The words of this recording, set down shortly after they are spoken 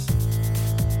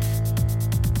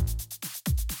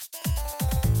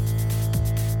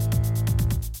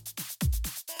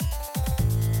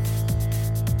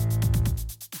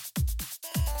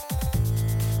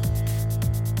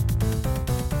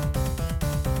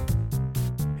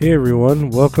Hey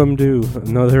everyone, welcome to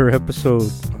another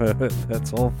episode.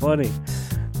 That's all funny.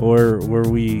 Or where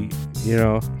we,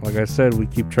 like I said, we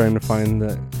keep trying to find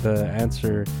the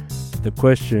answer. The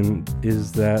question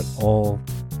is that all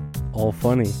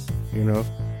funny,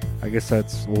 I guess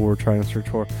that's what we're trying to search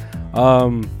for.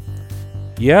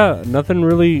 Yeah, nothing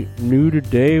really new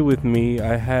today with me.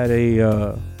 I had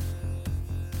I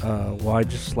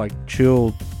just like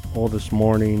chilled all this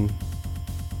morning,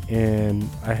 and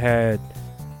I had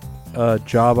a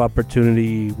job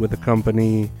opportunity with a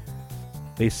company.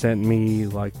 They sent me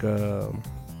like a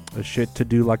shit to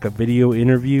do like a video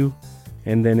interview,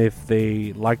 and then if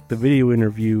they liked the video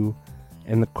interview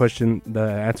and the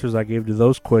answers I gave to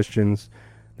those questions,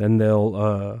 then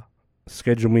they'll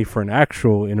schedule me for an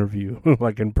actual interview,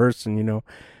 like in person,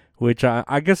 which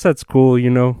I guess that's cool,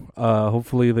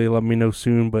 hopefully they let me know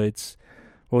soon, but it's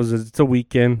a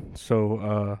weekend,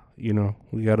 so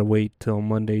we gotta wait till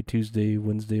Monday, Tuesday,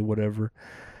 Wednesday, whatever.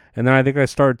 And then I think I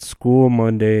start school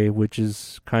Monday, which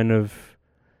is kind of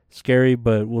scary,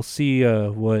 but we'll see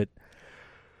what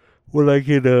I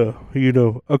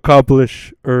can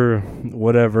accomplish or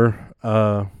whatever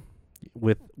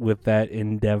with that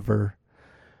endeavor.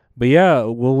 But yeah,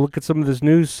 we'll look at some of this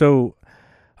news. So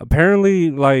apparently,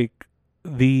 like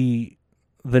the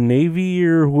Navy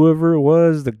or whoever it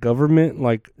was, the government,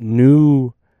 like,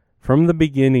 knew from the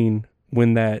beginning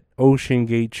when that Ocean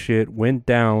Gate shit went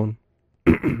down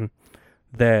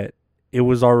that it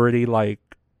was already like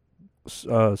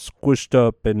squished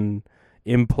up and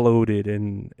imploded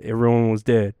and everyone was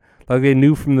dead. Like, they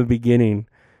knew from the beginning,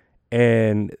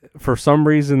 and for some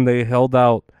reason they held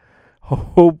out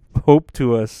hope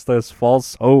to us, this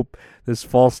false hope, this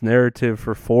false narrative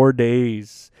for 4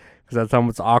 days, because that's how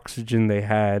much oxygen they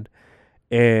had.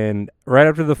 And right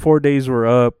after the 4 days were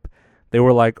up, they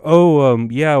were like,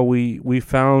 yeah, we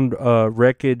found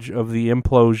wreckage of the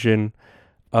implosion.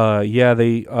 Yeah,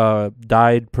 they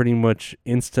died pretty much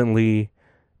instantly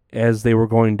as they were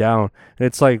going down. And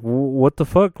it's like, what the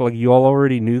fuck? Like, you all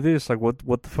already knew this? Like,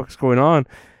 what the fuck's going on?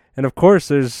 And of course,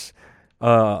 there's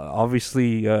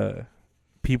obviously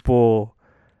people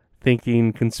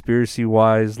thinking conspiracy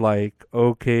wise, like,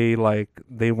 okay, like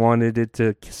they wanted it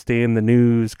to stay in the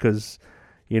news because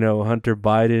Hunter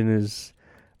Biden is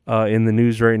in the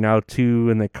news right now too,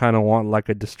 and they kind of want like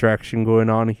a distraction going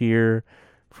on here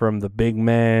from the big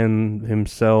man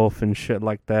himself and shit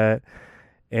like that.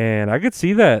 And I could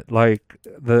see that, like,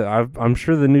 I'm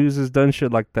sure the news has done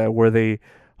shit like that where they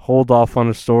hold off on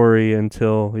a story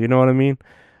until, you know what I mean?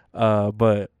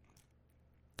 But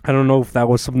I don't know if that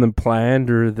was something planned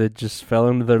or that just fell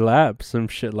into their lap, some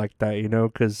shit like that,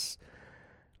 because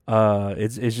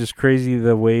it's just crazy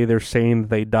the way they're saying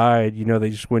they died. They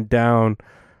just went down,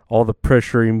 all the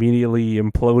pressure immediately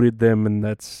imploded them, and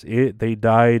that's it. They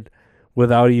died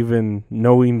without even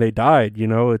knowing they died.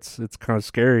 It's kind of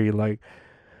scary. Like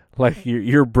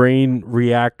your brain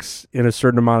reacts in a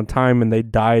certain amount of time, and they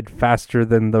died faster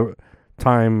than the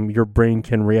time your brain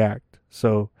can react.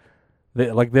 So they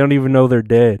don't even know they're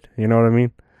dead. You know what I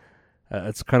mean?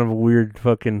 It's kind of a weird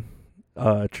fucking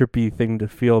trippy thing to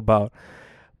feel about.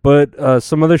 But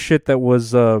some other shit that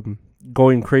was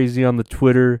going crazy on the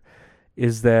Twitter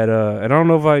is that, and I don't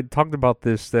know if I talked about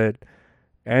this, that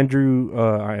Elon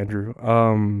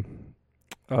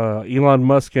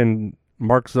Musk and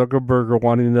Mark Zuckerberg are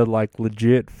wanting to like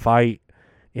legit fight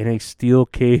in a steel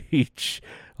cage,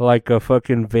 like a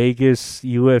fucking Vegas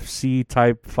UFC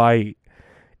type fight.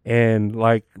 And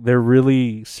like they're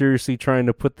really seriously trying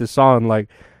to put this on. Like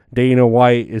Dana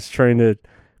White is trying to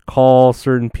call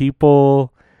certain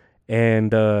people,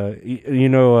 and I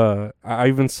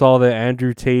even saw that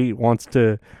Andrew Tate wants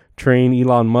to train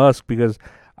Elon Musk, because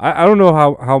I don't know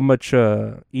how much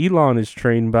Elon is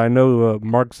trained, but I know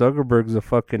Mark Zuckerberg's a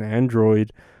fucking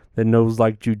android that knows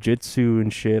like jujitsu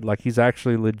and shit. Like, he's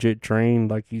actually legit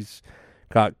trained. Like, he's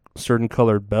got certain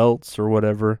colored belts or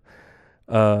whatever.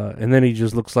 And then he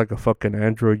just looks like a fucking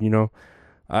android,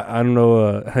 I don't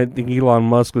know. I think Elon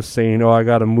Musk was saying, I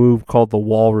got a move called the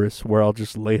Walrus where I'll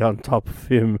just lay on top of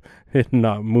him and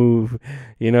not move,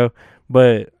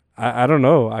 But I don't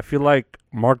know. I feel like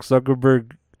Mark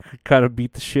Zuckerberg kind of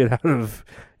beat the shit out of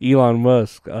Elon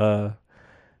Musk.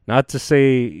 Not to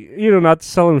say, not to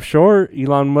sell him short.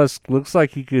 Elon Musk looks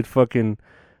like he could fucking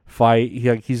fight.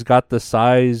 He's got the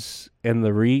size and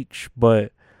the reach,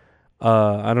 but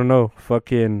I don't know.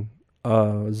 Fucking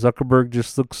Zuckerberg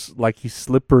just looks like he's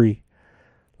slippery.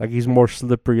 Like, he's more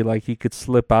slippery. Like, he could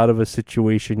slip out of a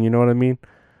situation. You know what I mean?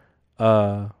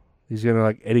 He's gonna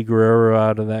like Eddie Guerrero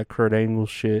out of that Kurt Angle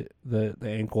shit, the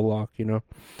ankle lock,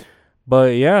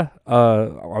 But yeah,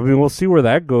 I mean, we'll see where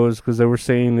that goes because they were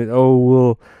saying that, oh,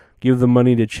 we'll give the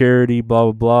money to charity, blah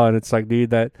blah blah, and it's like,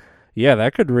 dude, yeah,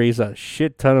 that could raise a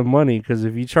shit ton of money because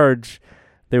if you charge,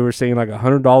 they were saying like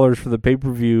 $100 for the pay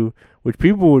per view, which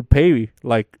people would pay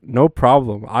like no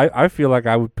problem. I feel like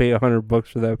I would pay $100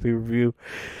 for that pay per view,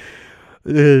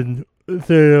 and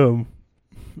they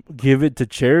give it to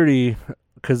charity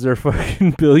because they're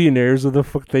fucking billionaires. What the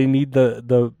fuck they need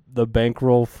the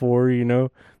bankroll for,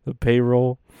 the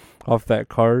payroll off that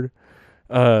card.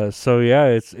 So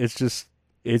yeah,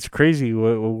 it's crazy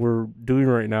what we're doing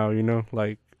right now.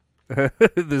 Like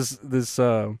this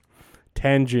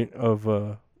tangent of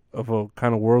a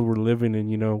kind of world we're living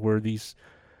in. Where these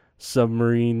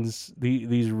submarines,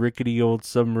 these rickety old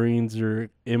submarines,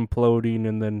 are imploding,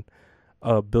 and then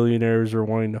billionaires are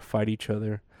wanting to fight each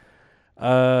other.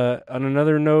 On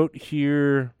another note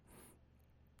here,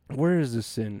 where is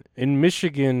this in? In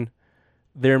Michigan,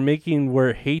 they're making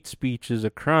where hate speech is a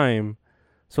crime.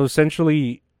 So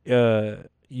essentially,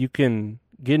 you can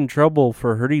get in trouble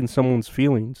for hurting someone's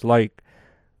feelings. Like,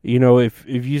 if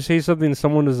you say something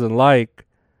someone doesn't like,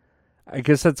 I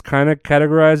guess that's kind of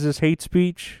categorized as hate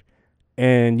speech,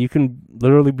 and you can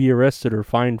literally be arrested or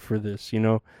fined for this.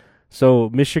 So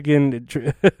Michigan,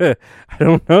 I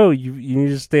don't know. You need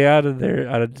to stay out of there,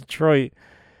 out of Detroit,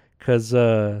 because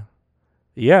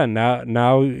yeah,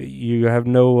 now you have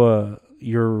no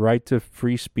your right to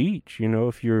free speech.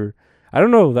 If you're, I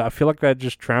don't know. I feel like that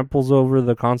just tramples over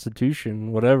the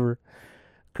Constitution, whatever.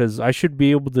 Because I should be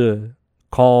able to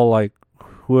call like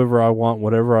whoever I want,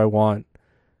 whatever I want,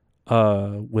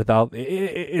 without.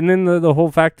 And then the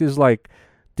whole fact is like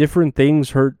different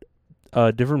things hurt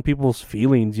different people's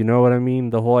feelings. You know what I mean?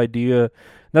 The whole idea.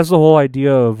 That's the whole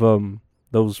idea of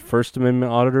those First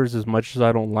Amendment auditors. As much as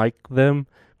I don't like them,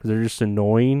 because they're just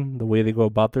annoying the way they go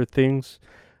about their things.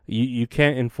 You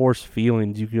can't enforce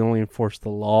feelings. You can only enforce the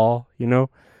law.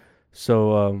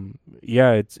 So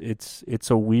yeah, it's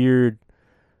a weird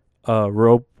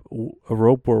rope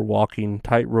we're walking,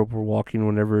 tightrope we're walking.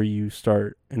 Whenever you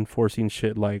start enforcing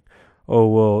shit like, oh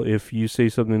well, if you say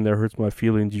something that hurts my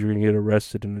feelings, you're gonna get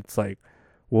arrested, and it's like,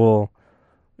 well,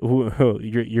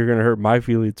 you're gonna hurt my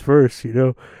feelings first,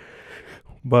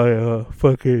 by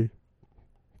fucking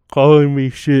calling me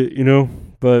shit,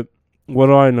 But what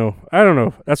do I know? I don't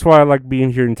know. That's why I like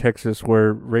being here in Texas,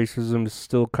 where racism is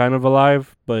still kind of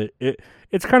alive, but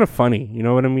it's kind of funny. You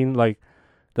know what I mean? Like,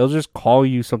 they'll just call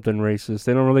you something racist.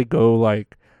 They don't really go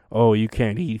like, oh, you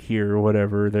can't eat here or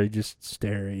whatever. They just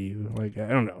stare at you. Like, I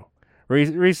don't know.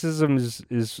 Racism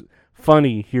is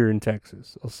funny here in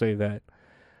Texas. I'll say that.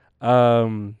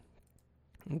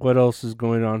 What else is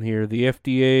going on here? The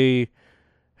FDA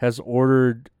has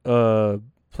ordered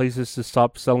places to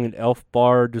stop selling Elf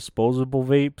Bar disposable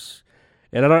vapes,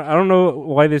 and I don't know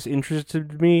why this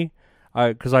interested me.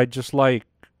 Because I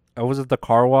was at the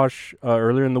car wash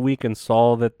earlier in the week and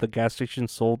saw that the gas station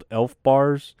sold Elf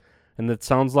Bars, and that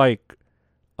sounds like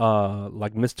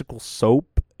mystical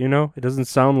soap. It doesn't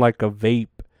sound like a vape,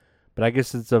 but I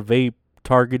guess it's a vape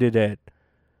targeted at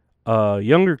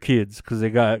younger kids because they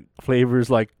got flavors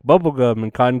like bubblegum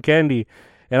and cotton candy.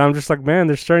 And I'm just like, man,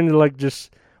 they're starting to like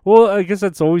just. Well, I guess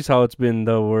that's always how it's been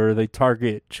though, where they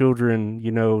target children,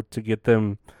 to get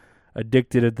them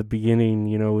addicted at the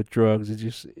beginning, with drugs. It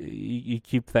just you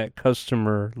keep that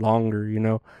customer longer,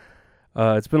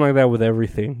 It's been like that with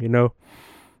everything,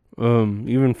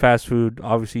 Even fast food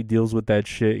obviously deals with that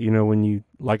shit, when you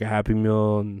like a Happy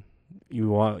Meal and you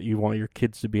want your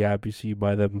kids to be happy, so you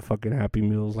buy them fucking Happy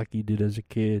Meals like you did as a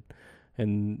kid,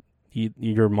 and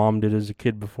your mom did as a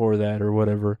kid before that or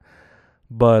whatever.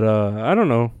 But I don't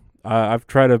know. I've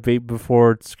tried a vape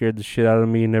before. It scared the shit out of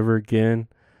me. Never again.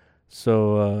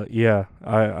 So yeah,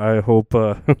 I hope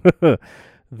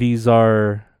these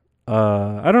are.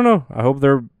 I don't know. I hope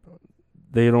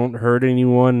they don't hurt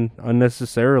anyone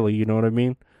unnecessarily. You know what I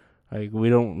mean? Like, we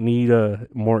don't need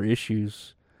more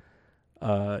issues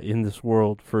in this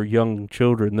world for young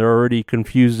children. They're already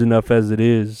confused enough as it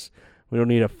is. We don't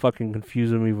need to fucking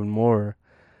confuse them even more.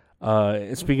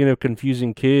 Speaking of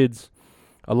confusing kids,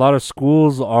 a lot of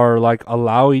schools are like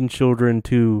allowing children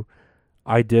to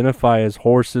identify as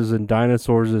horses and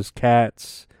dinosaurs as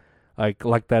cats,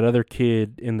 like that other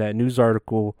kid in that news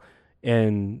article,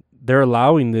 and they're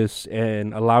allowing this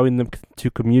and allowing them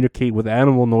to communicate with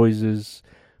animal noises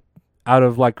out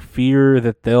of like fear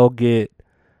that they'll get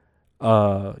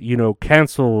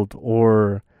canceled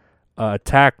or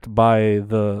attacked by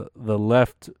the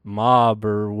left mob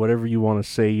or whatever you want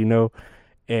to say.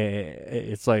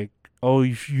 It's like, oh,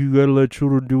 you gotta let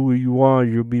children do what you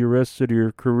want. You'll be arrested. Or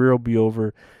your career will be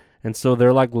over. and so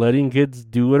they're like letting kids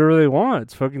do whatever they want.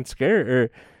 It's fucking scary.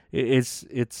 It's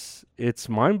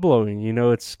mind blowing. You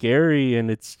know, it's scary,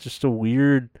 and it's just a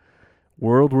weird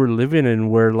world we're living in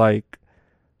where like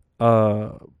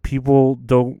people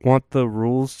don't want the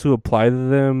rules to apply to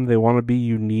them. They want to be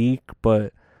unique,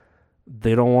 but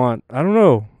they don't want. I don't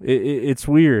know. It's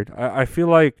weird. I feel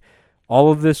like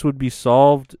all of this would be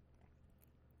solved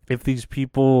if these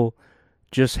people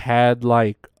just had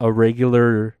like a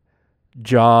regular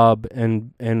job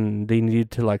and they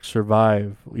needed to like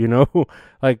survive, you know.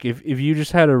 Like if you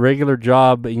just had a regular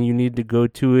job and you need to go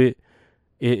to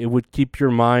it would keep your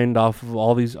mind off of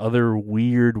all these other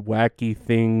weird wacky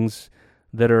things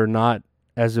that are not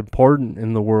as important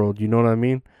in the world, you know what I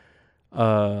mean?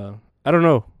 I don't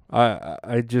know.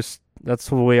 I just, that's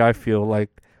the way I feel. Like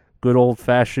good old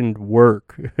fashioned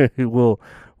work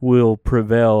will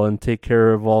prevail and take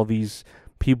care of all these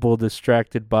people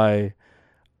distracted by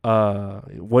how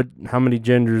many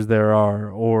genders there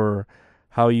are, or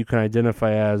how you can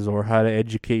identify as, or how to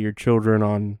educate your children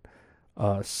on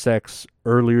sex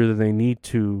earlier than they need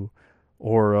to,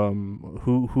 or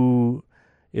who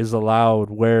is allowed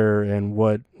where, and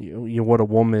what what a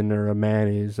woman or a man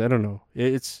is. I don't know.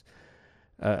 It's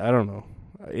I don't know.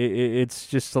 It's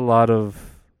just a lot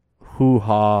of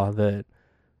hoo-ha that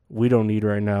we don't need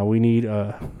right now. We need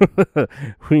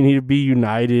we need to be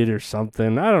united or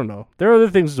something. I don't know. There are other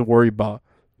things to worry about.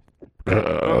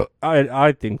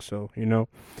 I think so, you know.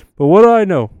 But what do I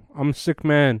know? I'm a sick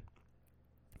man.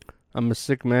 I'm a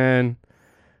sick man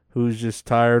who's just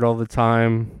tired all the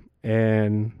time,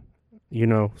 and you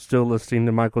know, still listening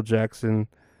to Michael Jackson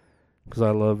because I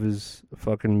love his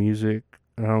fucking music.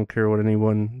 I don't care what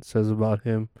anyone says about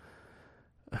him.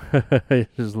 I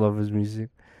just love his music.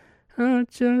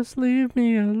 Just leave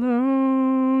me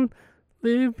alone.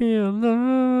 Leave me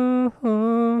alone.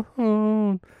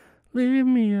 Leave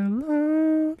me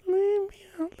alone. Leave me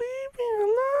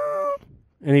alone.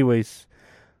 Anyways,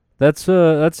 that's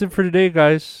it for today,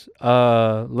 guys.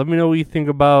 Let me know what you think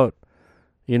about,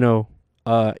 you know,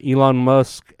 Elon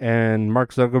Musk and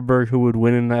Mark Zuckerberg, who would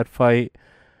win in that fight.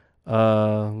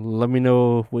 Let me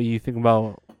know what you think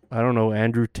about, I don't know,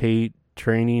 Andrew Tate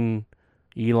training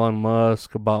Elon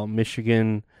Musk, about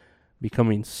Michigan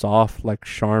becoming soft like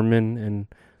Charmin, and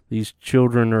these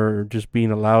children are just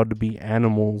being allowed to be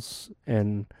animals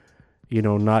and, you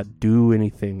know, not do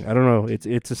anything. I don't know.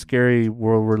 It's a scary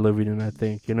world we're living in, I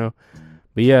think, you know.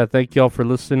 But yeah, thank y'all for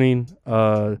listening.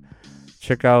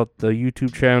 Check out the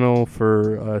YouTube channel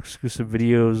for exclusive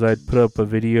videos. I'd put up a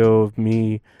video of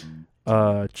me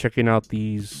checking out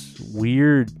these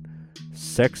weird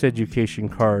sex education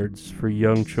cards for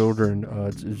young children.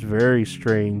 It's very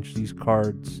strange, these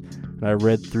cards, and I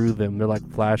read through them. They're like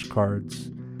flashcards,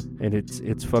 and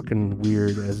it's fucking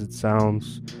weird as it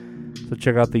sounds. So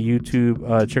check out the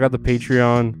YouTube, check out the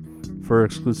Patreon for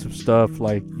exclusive stuff,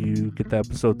 like you get the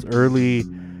episodes early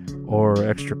or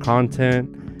extra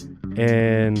content,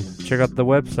 and check out the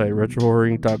website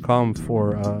retrohorrorinc.com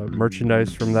for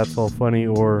merchandise from That's All Funny,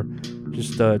 or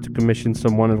just to commission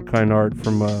some one-of-a-kind art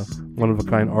from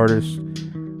one-of-a-kind artists.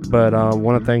 But I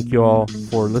want to thank you all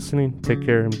for listening. Take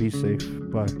care and be safe.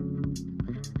 Bye.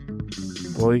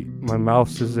 Well, my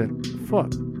mouse isn't...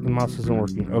 Fuck. The mouse isn't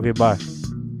working. Okay, bye.